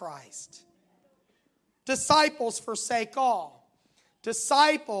Jesus Christ. disciples forsake all.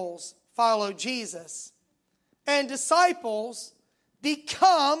 Disciples follow Jesus. And disciples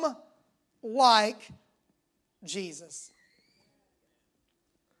become like Jesus.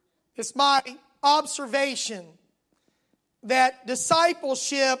 It's my observation that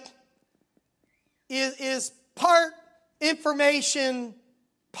discipleship is part information,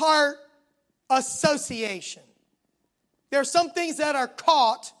 part association. There are some things that are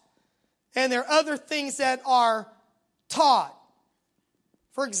caught, and there are other things that are taught.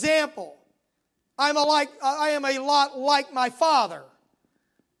 For example, I am a lot like my father,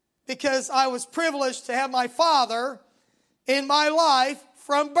 because I was privileged to have my father in my life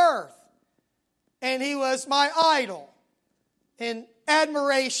from birth. And he was my idol. And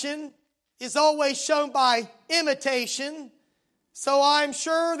admiration is always shown by imitation. So I'm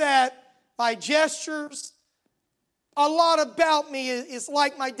sure that my gestures, a lot about me is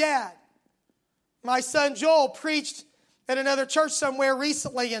like my dad. My son Joel preached at another church somewhere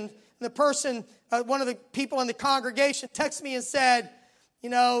recently, and the person, one of the people in the congregation texted me and said, you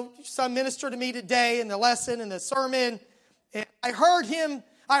know, son ministered to me today in the lesson and the sermon, and I heard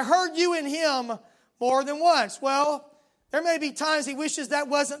you and him more than once. Well, there may be times he wishes that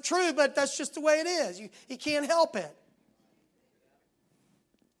wasn't true, but that's just the way it is. He can't help it.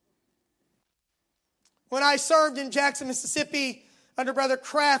 When I served in Jackson, Mississippi under Brother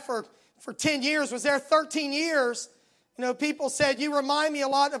Kraft for 10 years, was there 13 years, you know, people said, you remind me a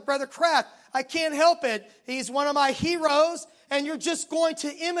lot of Brother Kraft. I can't help it. He's one of my heroes, and you're just going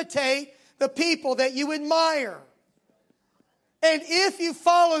to imitate the people that you admire. And if you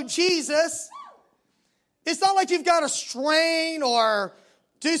follow Jesus, it's not like you've got to strain or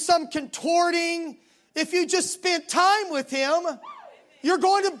do some contorting. If you just spend time with him, you're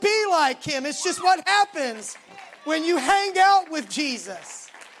going to be like him. It's just what happens when you hang out with Jesus.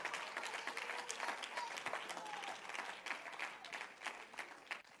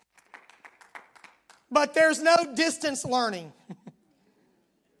 But there's no distance learning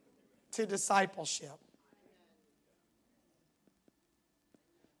to discipleship.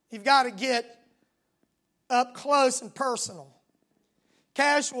 You've got to get up close and personal.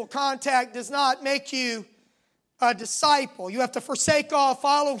 Casual contact does not make you a disciple. You have to forsake all,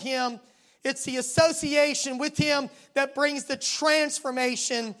 follow him. It's the association with him that brings the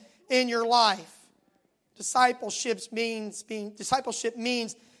transformation in your life. Discipleship means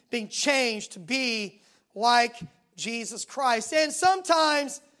being changed to be like Jesus Christ. And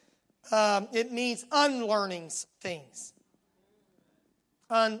sometimes it means unlearning things.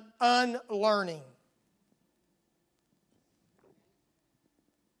 Unlearning.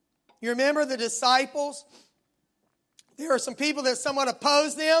 You remember the disciples? There are some people that somewhat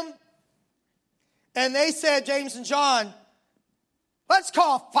opposed them. And they said, James and John, let's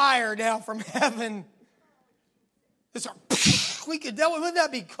call fire down from heaven. Wouldn't that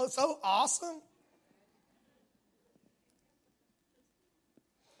be so awesome?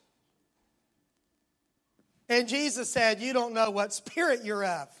 And Jesus said, you don't know what spirit you're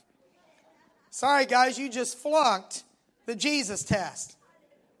of. Sorry, guys, you just flunked the Jesus test.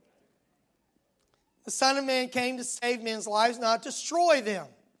 The Son of Man came to save men's lives, not destroy them.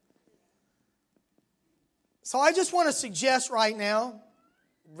 So I just want to suggest right now,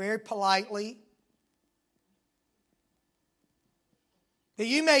 very politely, that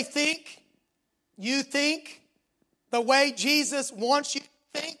you may think the way Jesus wants you to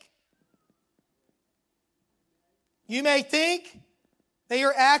think. You may think that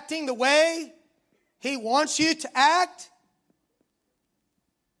you're acting the way he wants you to act.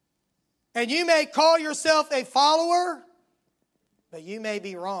 And you may call yourself a follower, but you may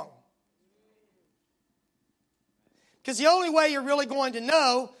be wrong. Because the only way you're really going to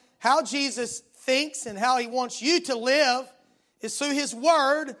know how Jesus thinks and how he wants you to live is through his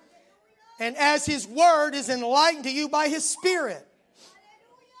word, and as his word is enlightened to you by his Spirit.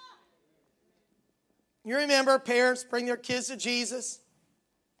 You remember parents bring their kids to Jesus.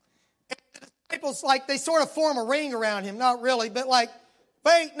 And the disciples, they sort of form a ring around him. Not really, but wait,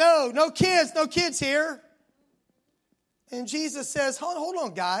 no kids here. And Jesus says, hold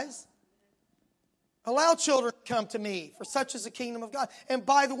on, guys. Allow children to come to me, for such is the kingdom of God. And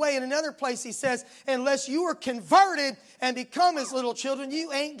by the way, in another place he says, unless you are converted and become as little children,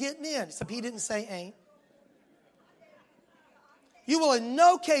 you ain't getting in. Except he didn't say ain't. You will in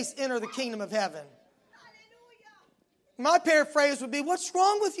no case enter the kingdom of heaven. My paraphrase would be, what's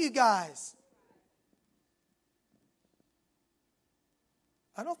wrong with you guys?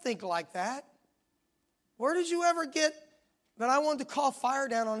 I don't think like that. Where did you ever get that I wanted to call fire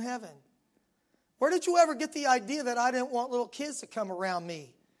down on heaven? Where did you ever get the idea that I didn't want little kids to come around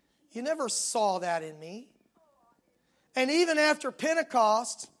me You never saw that in me. And even after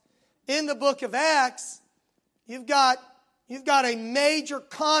Pentecost, in the book of Acts, you've got a major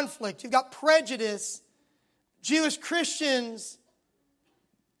conflict. You've got prejudice. Jewish Christians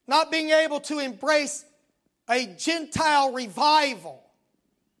not being able to embrace a Gentile revival.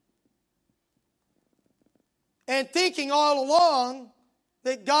 And thinking all along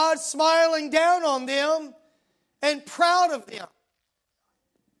that God's smiling down on them and proud of them.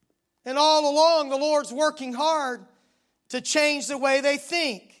 And all along the Lord's working hard to change the way they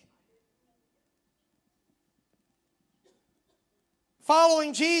think.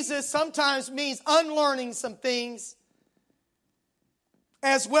 Following Jesus sometimes means unlearning some things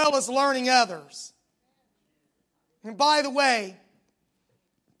as well as learning others. And by the way,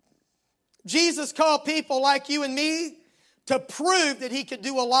 Jesus called people like you and me to prove that He could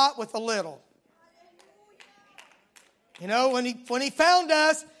do a lot with a little. You know, when he found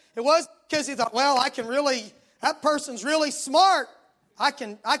us, it wasn't because He thought, well, that person's really smart. I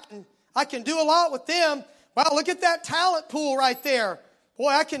can do a lot with them. Wow, look at that talent pool right there.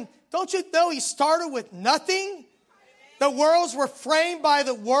 Boy, don't you know He started with nothing? The worlds were framed by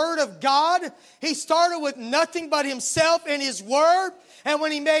the Word of God. He started with nothing but Himself and His Word. And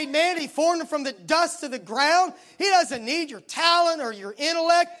when He made man, He formed him from the dust of the ground. He doesn't need your talent or your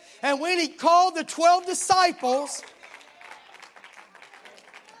intellect. And when He called the 12 disciples,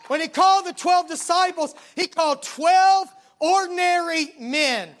 He called 12 ordinary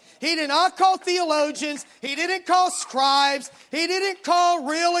men. He did not call theologians. He didn't call scribes. He didn't call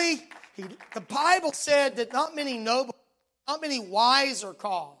the Bible said that not many wise are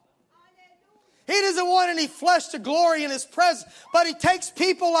called. He doesn't want any flesh to glory in His presence. But He takes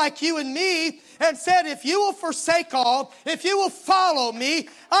people like you and me and said, if you will forsake all, if you will follow me,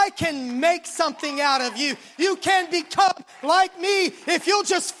 I can make something out of you. You can become like me if you'll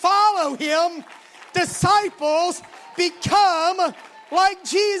just follow Him. Disciples become like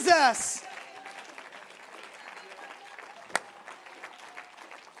Jesus.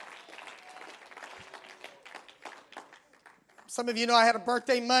 Some of you know I had a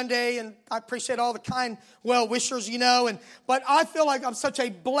birthday Monday, and I appreciate all the kind well-wishers, but I feel like I'm such a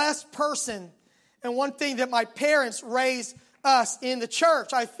blessed person. And one thing that my parents raised us in the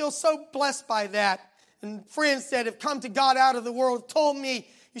church, I feel so blessed by that. And friends that have come to God out of the world told me,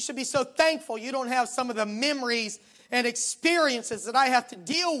 you should be so thankful you don't have some of the memories and experiences that I have to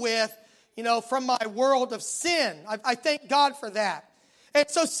deal with, from my world of sin. I thank God for that. And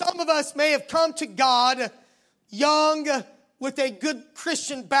so some of us may have come to God young with a good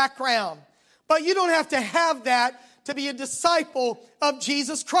Christian background. But you don't have to have that to be a disciple of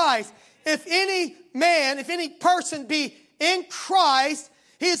Jesus Christ. If any person be in Christ,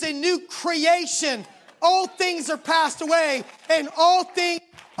 he is a new creation. All things are passed away and all things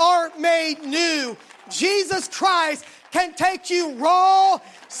are made new. Jesus Christ can take you raw,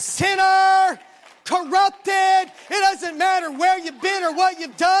 sinner, corrupted. It doesn't matter where you've been or what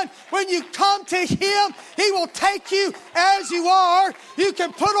you've done. When you come to Him, He will take you as you are. You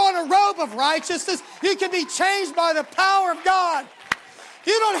can put on a robe of righteousness. You can be changed by the power of God.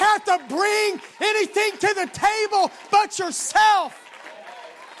 You don't have to bring anything to the table but yourself.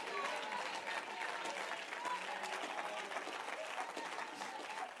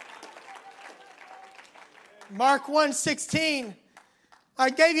 Mark 1:16. I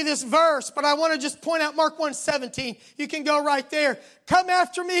gave you this verse, but I want to just point out Mark 1:17. You can go right there. Come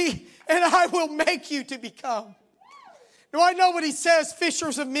after me, and I will make you to become. Now, I know what He says,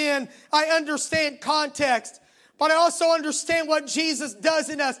 fishers of men. I understand context, but I also understand what Jesus does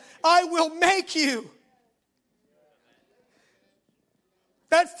in us. I will make you.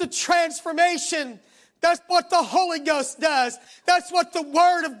 That's the transformation. That's what the Holy Ghost does. That's what the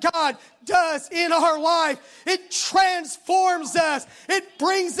Word of God does in our life. It transforms us. It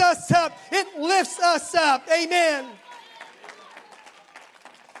brings us up. It lifts us up. Amen.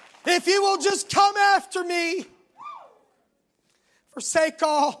 If you will just come after me, forsake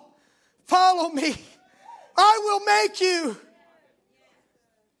all, follow me, I will make you.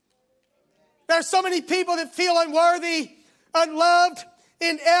 There are so many people that feel unworthy, unloved,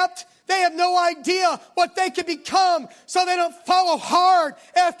 inept. They have no idea what they can become, so they don't follow hard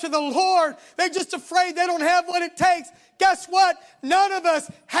after the Lord. They're just afraid they don't have what it takes. Guess what? None of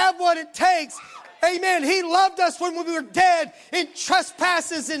us have what it takes. Amen. He loved us when we were dead in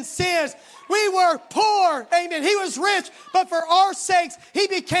trespasses and sins. We were poor. Amen. He was rich, but for our sakes, He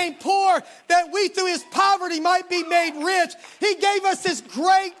became poor that we through His poverty might be made rich. He gave us this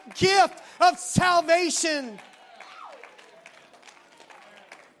great gift of salvation.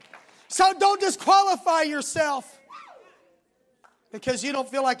 So don't disqualify yourself. because you don't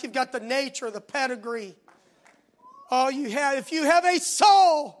feel like you've got the nature, the pedigree. Oh, you have. If you have a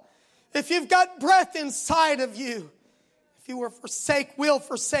soul, if you've got breath inside of you, if you will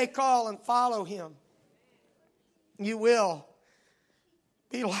forsake all and follow Him, you will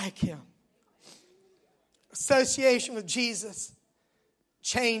be like Him. Association with Jesus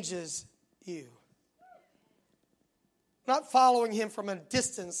changes you. Not following Him from a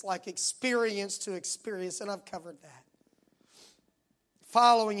distance like experience to experience, and I've covered that.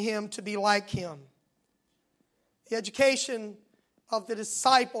 Following Him to be like Him. The education of the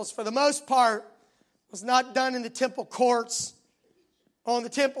disciples, for the most part, was not done in the temple courts, on the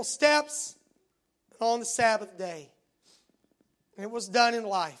temple steps, on the Sabbath day. It was done in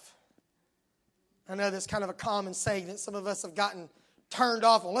life. I know that's kind of a common saying that some of us have gotten turned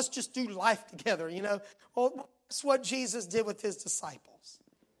off on. Let's just do life together, you know. Well, that's what Jesus did with His disciples.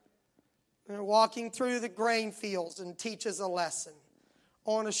 They're walking through the grain fields and teaches a lesson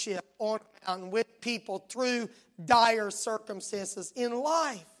on a ship, on a mountain, with people through dire circumstances in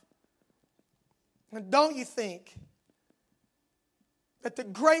life. And don't you think that the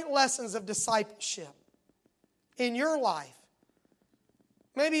great lessons of discipleship in your life,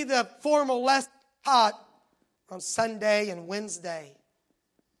 maybe the formal lesson taught on Sunday and Wednesday,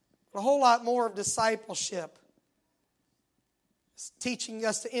 but a whole lot more of discipleship is teaching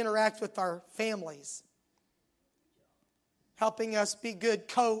us to interact with our families, helping us be good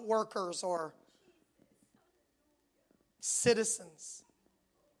co-workers or citizens.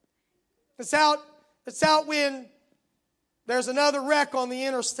 It's out when there's another wreck on the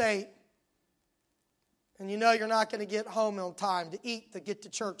interstate and you know you're not going to get home on time to eat to get to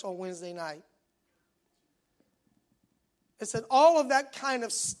church on Wednesday night. It's that all of that kind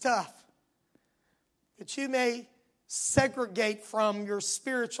of stuff that you may segregate from your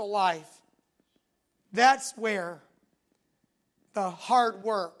spiritual life, that's where the hard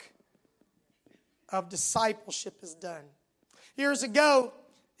work of discipleship is done. Years ago,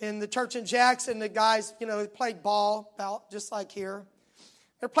 in the church in Jackson, the guys, they played ball, about just like here.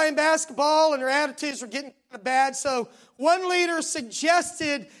 They're playing basketball, and their attitudes were getting kind of bad. So one leader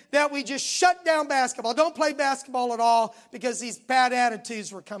suggested that we just shut down basketball. Don't play basketball at all because these bad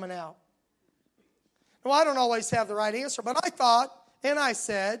attitudes were coming out. Well, I don't always have the right answer, but I thought, and I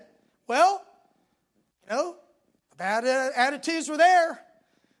said, well, the bad attitudes were there.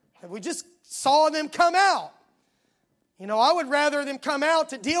 We just saw them come out. I would rather them come out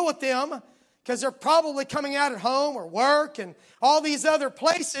to deal with them because they're probably coming out at home or work and all these other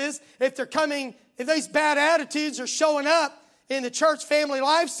places. If these bad attitudes are showing up in the church family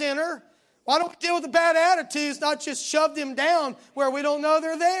life center, why don't we deal with the bad attitudes, not just shove them down where we don't know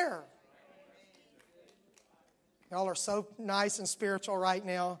they're there? Y'all are so nice and spiritual right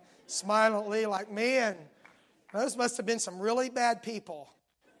now, smilingly like, man, those must have been some really bad people.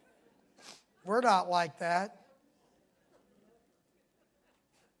 We're not like that.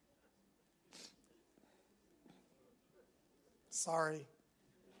 Sorry.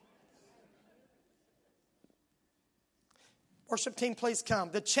 Worship team, please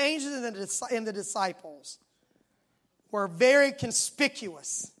come. The changes in the disciples were very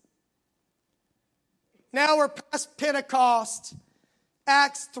conspicuous. Now we're past Pentecost,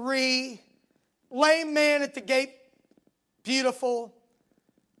 Acts 3, lame man at the gate, beautiful.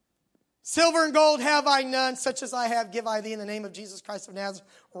 Silver and gold have I none, such as I have give I thee in the name of Jesus Christ of Nazareth.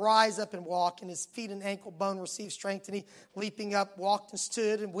 Rise up and walk. And his feet and ankle bone received strength. And he, leaping up, walked and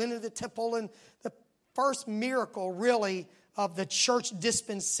stood and went into the temple. And the first miracle, really, of the church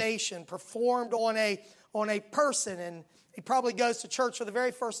dispensation performed on a person. And he probably goes to church for the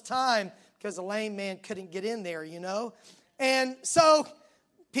very first time because the lame man couldn't get in there, And so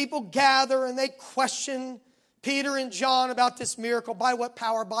people gather and they question Peter and John about this miracle. By what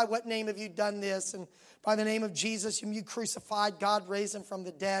power, by what name have you done this? And by the name of Jesus whom you crucified, God raised him from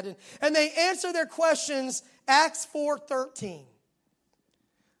the dead. And they answer their questions, Acts 4:13.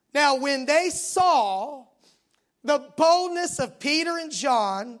 Now when they saw the boldness of Peter and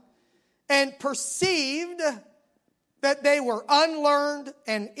John and perceived that they were unlearned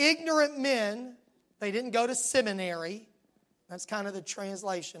and ignorant men, they didn't go to seminary. That's kind of the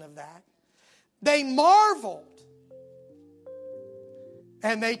translation of that. They marveled,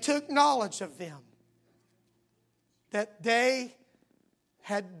 and they took knowledge of them, that they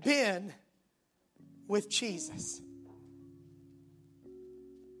had been with Jesus.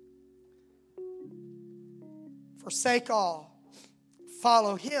 Forsake all,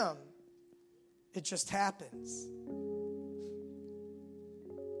 follow him. It just happens.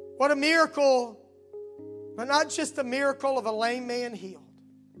 What a miracle, but not just a miracle of a lame man healed.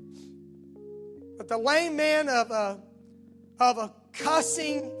 But the lame man of a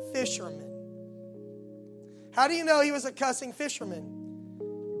cussing fisherman. How do you know he was a cussing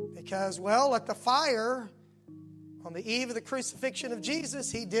fisherman? Because, well, at the fire, on the eve of the crucifixion of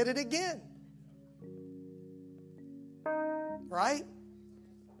Jesus, he did it again. Right?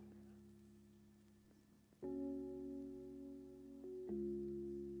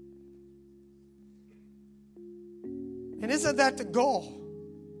 And isn't that the goal?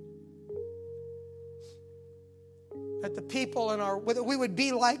 That the people that we would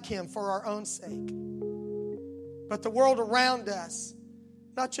be like him for our own sake. But the world around us,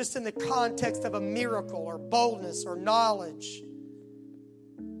 not just in the context of a miracle or boldness or knowledge,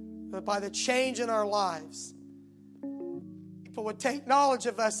 but by the change in our lives, people would take knowledge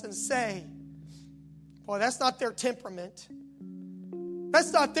of us and say, boy, that's not their temperament.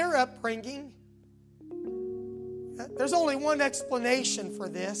 That's not their upbringing. There's only one explanation for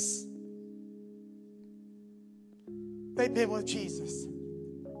this. They've been with Jesus.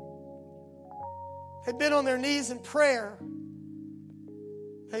 They've been on their knees in prayer.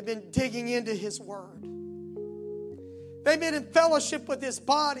 They've been digging into His Word. They've been in fellowship with His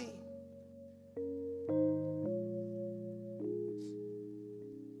body.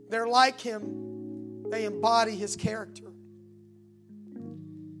 They're like Him. They embody His character.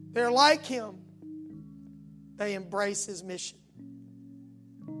 They're like Him. They embrace His mission.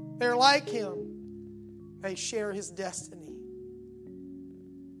 They're like Him. They share His destiny.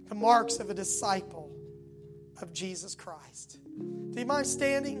 The marks of a disciple of Jesus Christ. Do you mind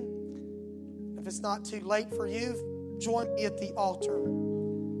standing? If it's not too late for you, join me at the altar.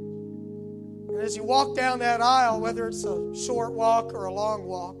 And as you walk down that aisle, whether it's a short walk or a long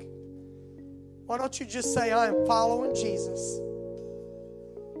walk, why don't you just say, I am following Jesus.